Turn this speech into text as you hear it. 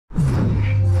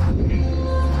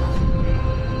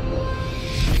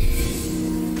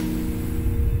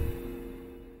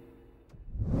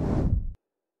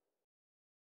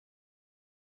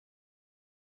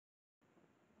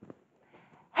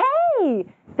Hey,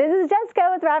 this is Jessica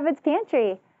with Rabbit's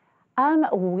Pantry.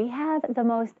 We have the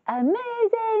most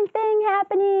amazing thing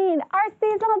happening. Our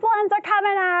seasonal blends are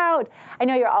coming out. I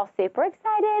know you're all super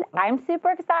excited. I'm super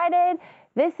excited.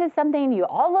 This is something you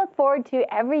all look forward to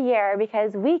every year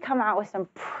because we come out with some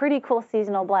pretty cool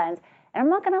seasonal blends. And I'm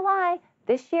not gonna lie,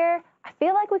 this year, I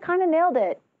feel like we kind of nailed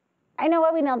it. I know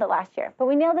what we nailed it last year, but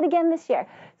we nailed it again this year.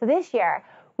 So this year,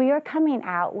 we are coming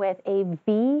out with a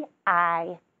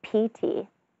VIP.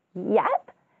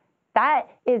 Yep, that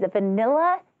is a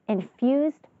vanilla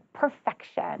infused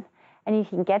perfection. And you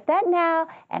can get that now,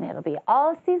 and it'll be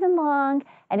all season long,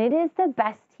 and it is the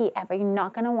best tea ever. You're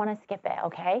not gonna wanna skip it,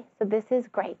 okay? So this is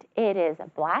great. It is a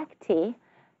black tea,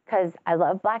 because I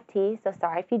love black tea, so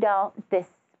sorry if you don't. This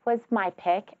was my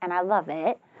pick, and I love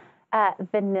it.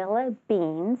 Vanilla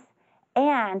beans,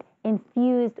 and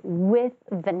infused with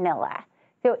vanilla.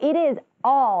 So it is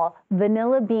all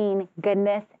vanilla bean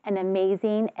goodness and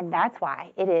amazing, and that's why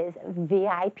it is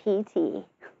VIP tea.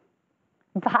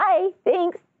 Bye.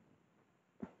 Thanks.